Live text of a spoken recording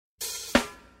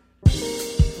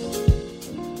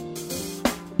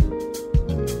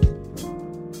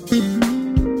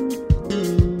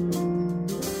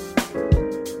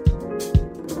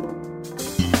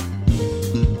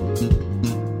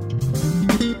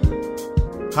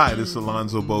Hi, this is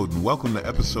Alonzo Bowden. Welcome to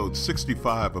episode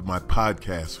 65 of my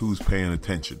podcast, Who's Paying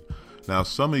Attention? Now,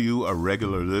 some of you are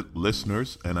regular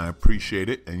listeners, and I appreciate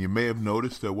it, and you may have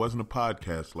noticed there wasn't a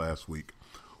podcast last week.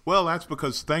 Well, that's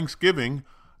because Thanksgiving,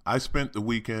 I spent the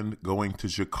weekend going to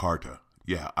Jakarta.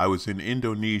 Yeah, I was in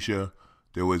Indonesia.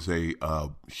 There was a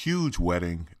huge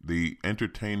wedding. The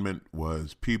entertainment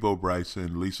was Peabo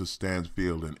Bryson, Lisa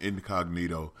Stansfield, and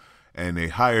Incognito. And they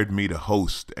hired me to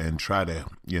host and try to,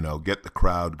 get the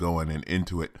crowd going and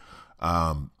into it.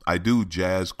 I do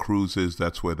jazz cruises.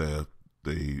 That's where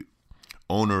the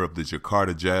owner of the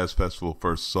Jakarta Jazz Festival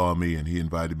first saw me, and he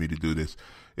invited me to do this.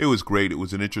 It was great. It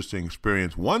was an interesting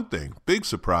experience. One thing, big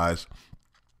surprise,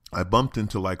 I bumped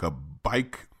into like a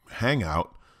bike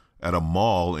hangout at a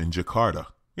mall in Jakarta.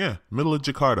 Yeah, middle of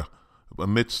Jakarta.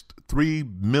 Amidst 3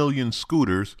 million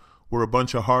scooters were a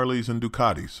bunch of Harleys and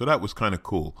Ducatis. So that was kind of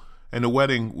cool. And the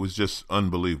wedding was just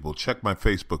unbelievable. Check my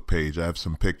Facebook page. I have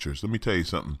some pictures. Let me tell you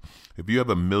something. If you have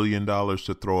 $1 million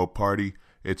to throw a party,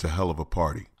 it's a hell of a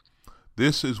party.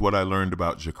 This is what I learned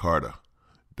about Jakarta.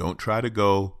 Don't try to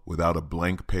go without a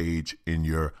blank page in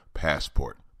your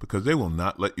passport, because they will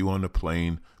not let you on the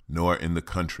plane nor in the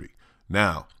country.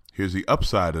 Now, here's the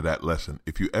upside of that lesson.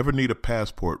 If you ever need a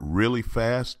passport really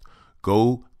fast,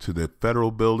 go to the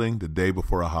federal building the day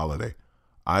before a holiday.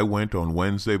 I went on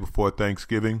Wednesday before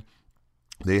Thanksgiving.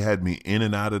 They had me in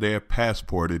and out of there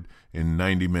passported in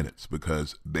 90 minutes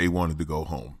because they wanted to go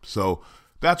home. So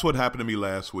that's what happened to me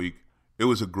last week. It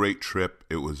was a great trip.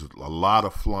 It was a lot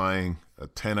of flying, a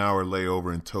 10-hour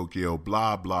layover in Tokyo,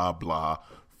 blah, blah, blah.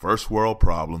 First world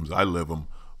problems. I live them.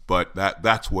 But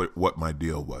that's what my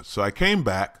deal was. So I came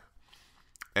back,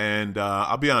 and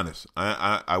I'll be honest,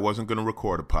 I wasn't going to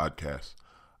record a podcast.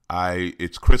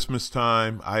 It's Christmas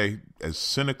time. As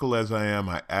cynical as I am,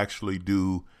 I actually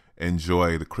do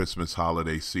enjoy the Christmas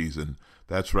holiday season.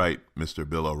 That's right, Mr.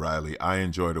 Bill O'Reilly. I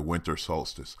enjoy the winter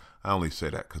solstice. I only say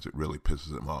that because it really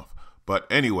pisses him off. But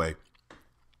anyway,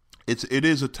 it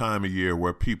is a time of year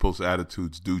where people's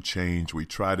attitudes do change. We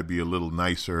try to be a little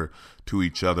nicer to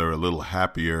each other, a little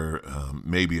happier,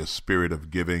 maybe a spirit of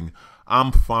giving.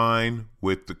 I'm fine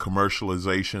with the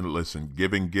commercialization. Listen,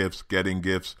 giving gifts, getting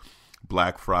gifts,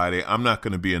 Black Friday. I'm not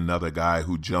going to be another guy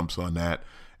who jumps on that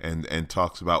and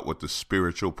talks about what the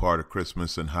spiritual part of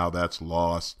Christmas and how that's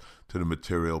lost to the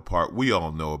material part. We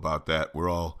all know about that.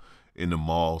 We're all in the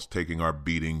malls taking our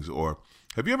beatings. Or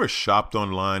have you ever shopped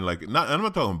online? I'm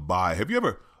not talking buy. Have you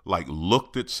ever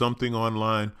looked at something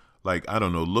online?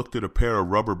 Looked at a pair of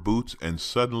rubber boots, and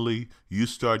suddenly you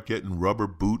start getting rubber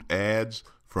boot ads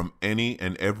from any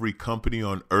and every company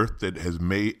on earth that has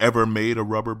ever made a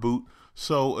rubber boot.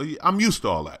 So I'm used to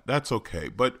all that. That's okay.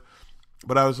 But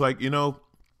I was like,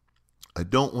 I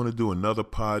don't want to do another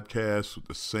podcast with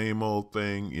the same old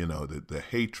thing, the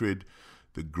hatred,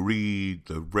 the greed,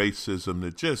 the racism,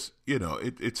 that just,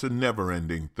 it's a never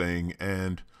ending thing.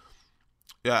 And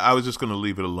yeah, I was just going to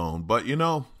leave it alone. But,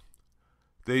 we've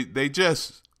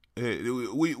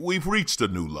reached a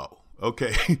new low.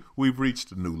 Okay. We've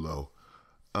reached a new low.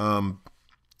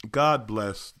 God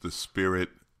bless the spirit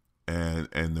and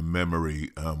the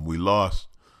memory. We lost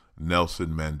Nelson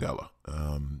Mandela.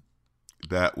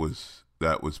 That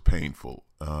was painful.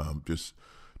 Just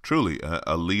truly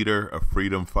a leader, a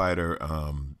freedom fighter.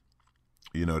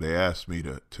 They asked me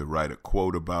to write a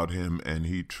quote about him, and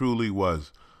he truly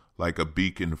was like a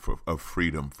beacon of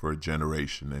freedom for a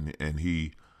generation. And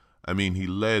he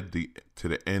led to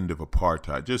the end of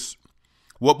apartheid. Just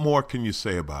what more can you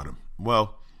say about him?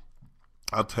 Well,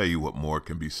 I'll tell you what more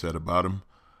can be said about him.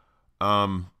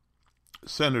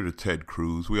 Senator Ted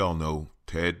Cruz, we all know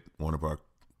Ted, one of our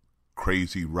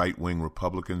crazy right-wing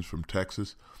Republicans from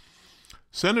Texas.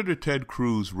 Senator Ted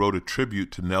Cruz wrote a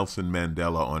tribute to Nelson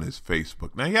Mandela on his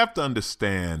Facebook. Now, you have to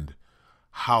understand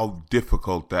how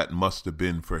difficult that must have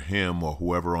been for him or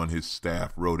whoever on his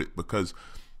staff wrote it, because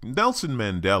Nelson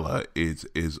Mandela is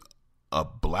a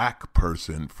black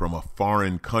person from a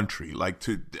foreign country.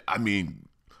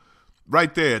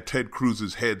 Right there, Ted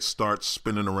Cruz's head starts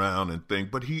spinning around and things.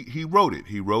 But he wrote it.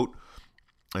 He wrote,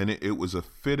 and it was a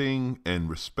fitting and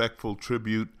respectful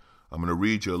tribute. I'm going to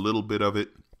read you a little bit of it.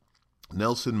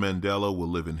 Nelson Mandela will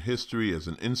live in history as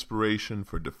an inspiration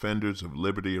for defenders of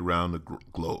liberty around the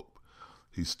globe.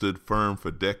 He stood firm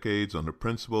for decades on the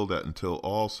principle that until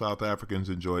all South Africans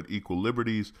enjoyed equal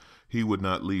liberties, he would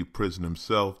not leave prison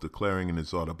himself, declaring in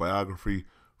his autobiography,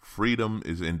 "Freedom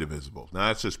is indivisible." Now,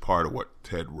 that's just part of what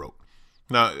Ted wrote.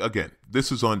 Now, again, this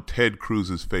is on Ted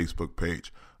Cruz's Facebook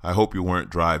page. I hope you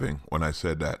weren't driving when I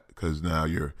said that, because now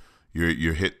you're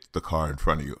hit the car in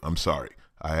front of you. I'm sorry.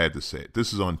 I had to say it.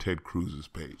 This is on Ted Cruz's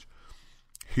page.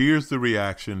 Here's the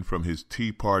reaction from his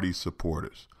Tea Party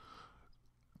supporters.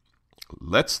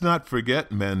 Let's not forget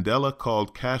Mandela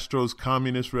called Castro's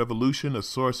communist revolution a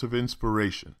source of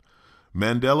inspiration.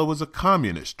 Mandela was a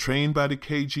communist trained by the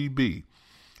KGB.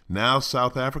 Now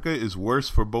South Africa is worse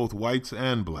for both whites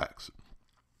and blacks.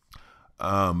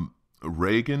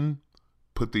 Reagan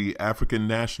put the African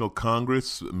National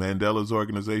Congress, Mandela's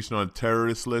organization, on a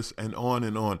terrorist list, and on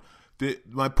and on.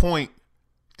 My point,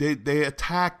 they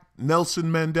attacked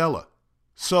Nelson Mandela.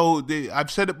 So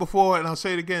I've said it before, and I'll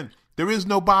say it again. There is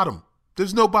no bottom.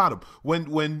 There's no bottom.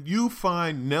 When you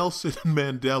find Nelson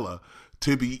Mandela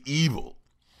to be evil,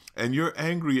 and you're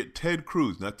angry at Ted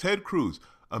Cruz. Now, Ted Cruz,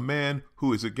 a man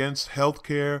who is against health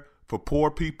care for poor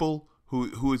people,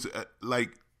 who is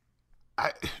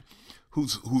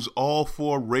who's all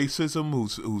for racism,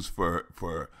 who's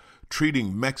for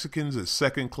treating Mexicans as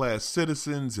second-class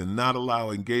citizens and not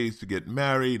allowing gays to get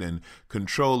married and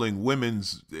controlling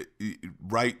women's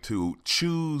right to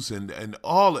choose and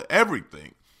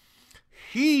everything.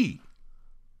 He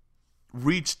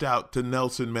reached out to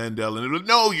Nelson Mandela and it was,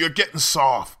 no, you're getting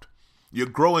soft. You're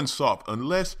growing soft.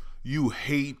 Unless you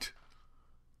hate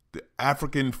the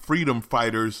African freedom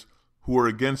fighters who are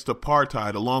against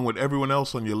apartheid along with everyone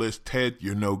else on your list, Ted,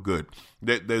 you're no good.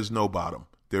 There's no bottom.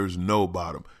 There's no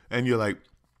bottom. And you're like,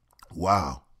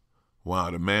 wow,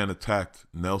 the man attacked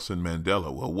Nelson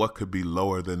Mandela. Well, what could be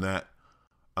lower than that?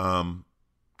 How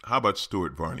about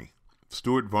Stuart Varney?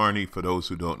 Stuart Varney, for those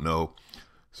who don't know,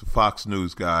 is a Fox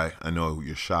News guy. I know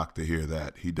you're shocked to hear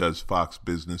that. He does Fox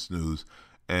Business News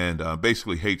and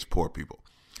basically hates poor people.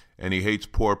 And he hates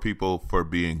poor people for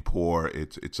being poor.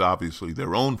 It's obviously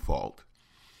their own fault.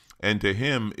 And to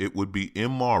him, it would be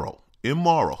immoral,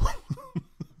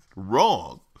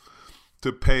 wrong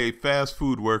to pay fast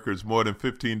food workers more than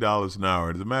 $15 an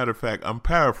hour. As a matter of fact, I'm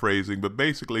paraphrasing, but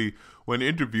basically when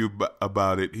interviewed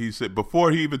about it, he said, before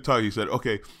he even talked, he said,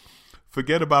 okay,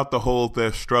 forget about the whole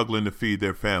they're struggling to feed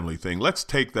their family thing. Let's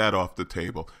take that off the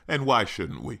table. And why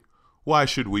shouldn't we? Why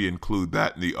should we include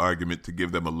that in the argument to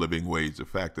give them a living wage? The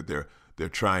fact that they're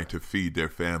trying to feed their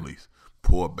families.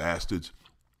 Poor bastards.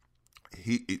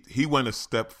 He went a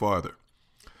step farther.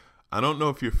 I don't know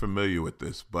if you're familiar with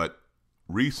this, but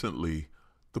recently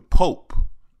the Pope,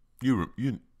 the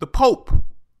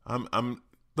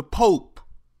Pope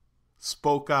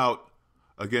spoke out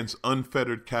against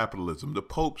unfettered capitalism. The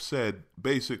Pope said,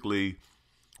 basically,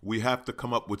 we have to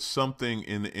come up with something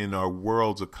in our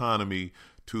world's economy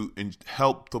to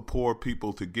help the poor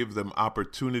people, to give them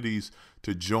opportunities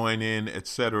to join in, et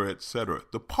cetera, et cetera.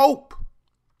 The Pope,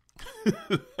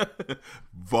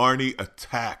 Varney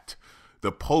attacked.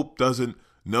 The Pope doesn't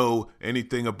know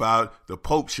anything about. The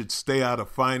Pope should stay out of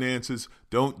finances.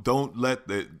 Don't let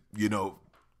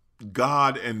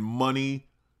God and money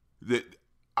that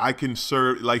I can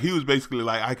serve. Like, he was basically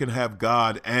like, I can have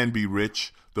God and be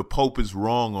rich. The Pope is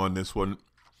wrong on this one.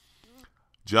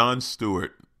 Jon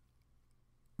Stewart,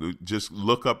 just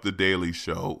look up The Daily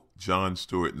Show, Jon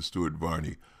Stewart and Stuart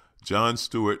Varney. Jon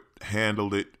Stewart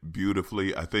handled it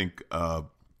beautifully. I think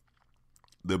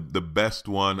the best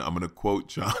one, I'm going to quote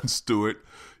Jon Stewart,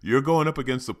 you're going up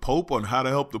against the Pope on how to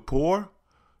help the poor?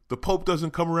 The Pope doesn't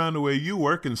come around the way you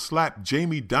work and slap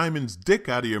Jamie Dimon's dick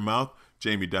out of your mouth.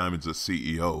 Jamie Dimon's a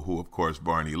CEO who, of course,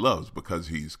 Varney loves because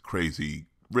he's crazy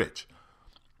rich.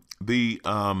 The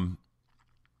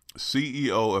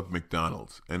CEO of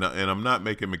McDonald's, and I'm not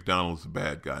making McDonald's a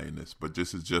bad guy in this, but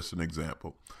this is just an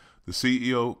example. The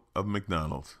CEO of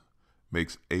McDonald's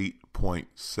makes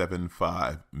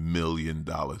 $8.75 million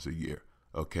a year,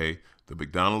 okay? The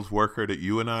McDonald's worker that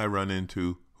you and I run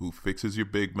into who fixes your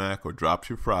Big Mac or drops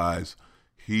your fries,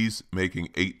 he's making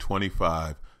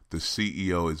 $8.25. The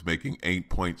CEO is making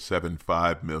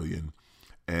 $8.75 million.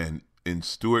 And in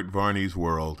Stuart Varney's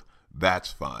world,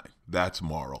 that's fine. That's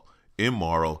moral.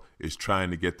 Immoral is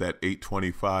trying to get that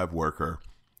 $8.25 worker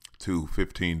to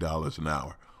 $15 an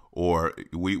hour. Or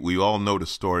we all know the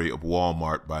story of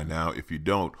Walmart by now. If you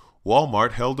don't,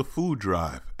 Walmart held a food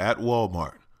drive at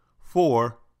Walmart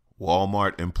for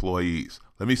Walmart employees.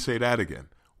 Let me say that again.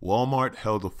 Walmart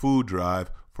held a food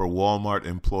drive for Walmart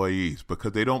employees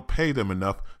because they don't pay them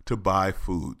enough to buy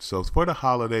food. So for the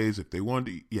holidays, if they want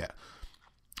to eat,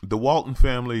 the Walton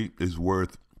family is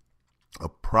worth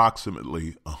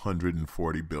approximately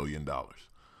 $140 billion.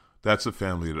 That's a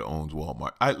family that owns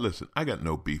Walmart. I got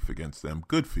no beef against them.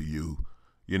 Good for you.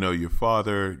 You know, your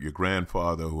father, your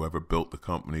grandfather, whoever built the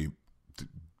company,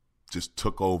 just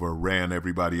took over, ran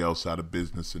everybody else out of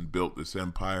business and built this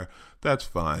empire. That's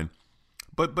fine.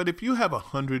 But if you have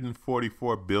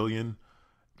 $144 billion,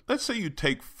 let's say you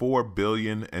take $4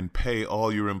 billion and pay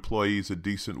all your employees a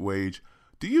decent wage.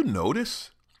 Do you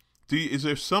notice Is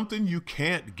there something you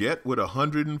can't get with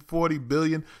 140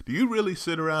 billion? Do you really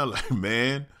sit around like,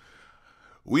 man,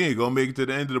 we ain't gonna make it to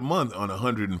the end of the month on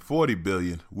 140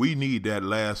 billion. We need that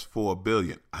last 4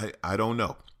 billion. I don't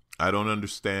know. I don't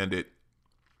understand it.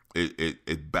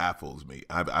 It baffles me.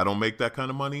 I don't make that kind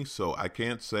of money, so I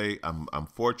can't say I'm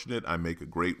fortunate. I make a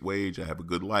great wage. I have a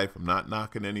good life. I'm not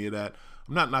knocking any of that.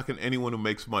 I'm not knocking anyone who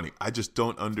makes money. I just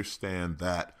don't understand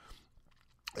that.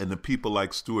 And the people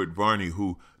like Stuart Varney,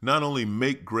 who not only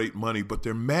make great money, but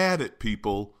they're mad at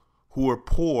people who are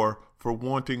poor for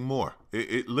wanting more.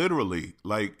 It literally,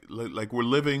 like we're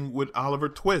living with Oliver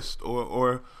Twist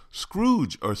or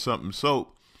Scrooge or something.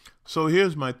 So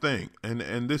here's my thing,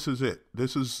 and this is it.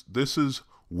 This is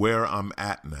where I'm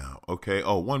at now. Okay.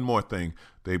 Oh, one more thing.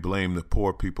 They blame the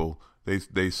poor people.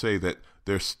 They say that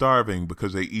they're starving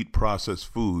because they eat processed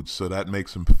foods, so that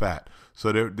makes them fat.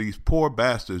 So these poor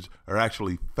bastards are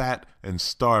actually fat and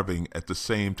starving at the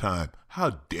same time.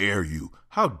 How dare you?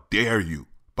 How dare you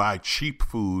buy cheap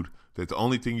food that's the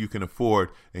only thing you can afford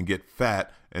and get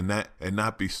fat and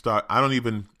not be starved? I don't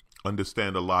even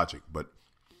understand the logic, but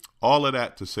all of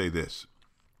that to say this.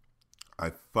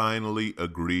 I finally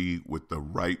agree with the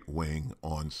right wing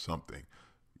on something.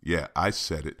 Yeah, I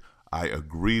said it. I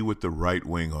agree with the right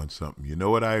wing on something. You know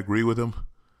what I agree with them?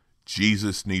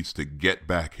 Jesus needs to get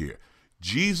back here.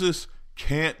 Jesus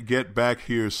can't get back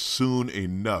here soon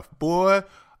enough. Boy,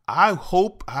 I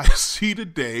hope I see the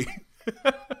day.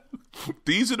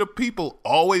 These are the people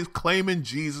always claiming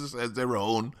Jesus as their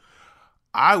own.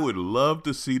 I would love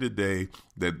to see the day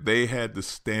that they had to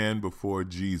stand before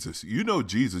Jesus. You know,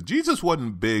 Jesus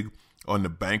wasn't big on the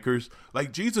bankers.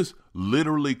 Like, Jesus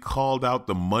literally called out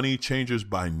the money changers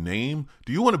by name.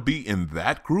 Do you want to be in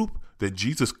that group that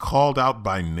Jesus called out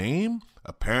by name?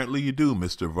 Apparently you do,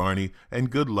 Mr. Varney, and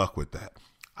good luck with that.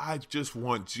 I just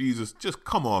want Jesus. Just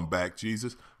come on back,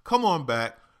 Jesus. Come on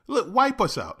back. Look, wipe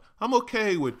us out. I'm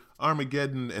okay with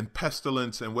Armageddon and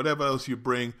pestilence and whatever else you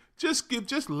bring.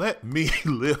 Just let me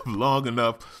live long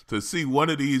enough to see one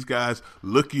of these guys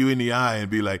look you in the eye and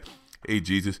be like, hey,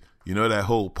 Jesus, you know that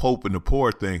whole Pope and the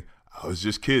poor thing? I was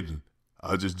just kidding.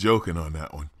 I was just joking on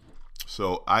that one.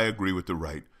 So I agree with the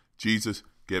right. Jesus,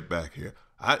 get back here.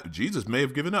 Jesus may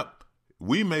have given up.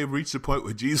 We may have reached the point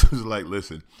where Jesus is like,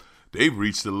 listen, they've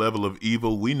reached the level of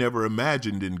evil we never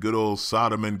imagined in good old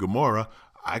Sodom and Gomorrah.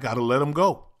 I got to let them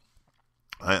go.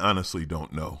 I honestly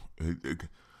don't know.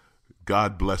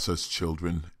 God bless us,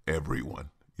 children, everyone.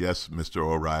 Yes, Mr.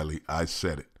 O'Reilly, I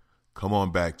said it. Come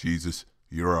on back, Jesus.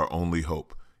 You're our only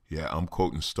hope. Yeah, I'm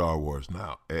quoting Star Wars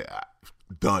now.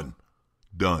 Done.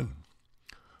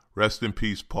 Rest in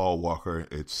peace, Paul Walker.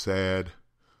 It's sad,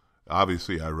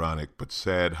 obviously ironic, but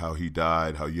sad how he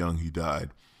died, how young he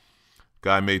died.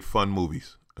 Guy made fun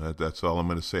movies. That's all I'm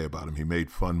going to say about him. He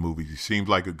made fun movies. He seemed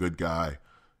like a good guy,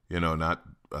 not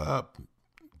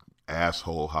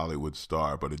asshole Hollywood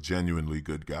star, but a genuinely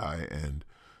good guy. And,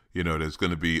 there's going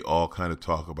to be all kind of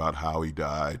talk about how he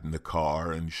died in the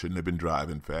car and shouldn't have been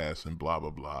driving fast and blah,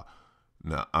 blah, blah.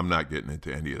 No, I'm not getting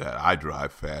into any of that. I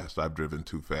drive fast. I've driven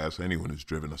too fast. Anyone who's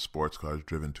driven a sports car has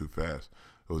driven too fast.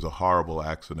 It was a horrible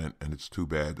accident, and it's too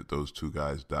bad that those two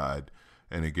guys died.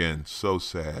 And again, so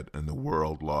sad, and the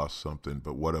world lost something.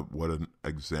 But what an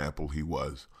example he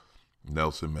was,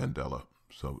 Nelson Mandela.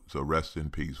 So rest in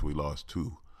peace. We lost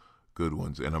two good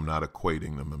ones, and I'm not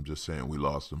equating them. I'm just saying we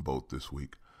lost them both this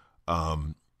week.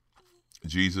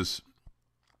 Jesus,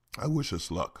 I wish us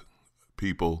luck.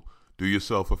 People, do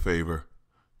yourself a favor.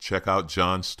 Check out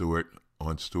Jon Stewart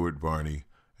on Stuart Varney.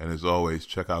 And as always,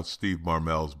 check out Steve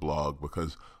Marmel's blog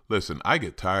because, listen, I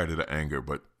get tired of the anger,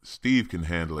 but Steve can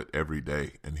handle it every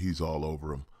day, and he's all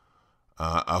over him.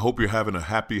 I hope you're having a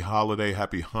happy holiday,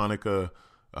 happy Hanukkah.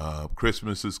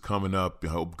 Christmas is coming up. I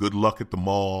hope good luck at the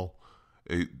mall.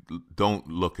 Don't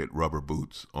look at rubber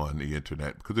boots on the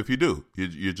internet because if you do,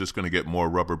 you're just going to get more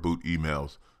rubber boot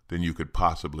emails than you could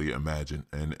possibly imagine.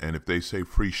 And if they say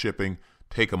free shipping,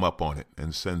 take them up on it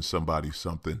and send somebody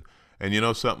something. And you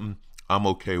know something? I'm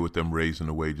okay with them raising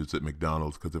the wages at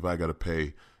McDonald's because if I got to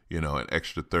pay, an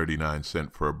extra 39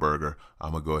 cents for a burger,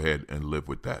 I'm going to go ahead and live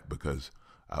with that because,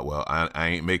 I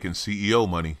ain't making CEO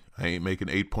money. I ain't making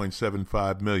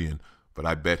 $8.75 million, but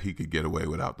I bet he could get away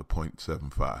without the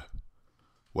 0.75.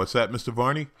 What's that, Mr.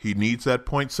 Varney? He needs that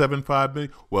 0.75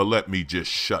 million? Well, let me just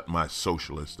shut my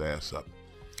socialist ass up.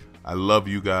 I love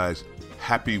you guys.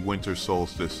 Happy winter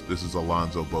solstice. This is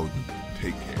Alonzo Bowden.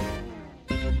 Take care.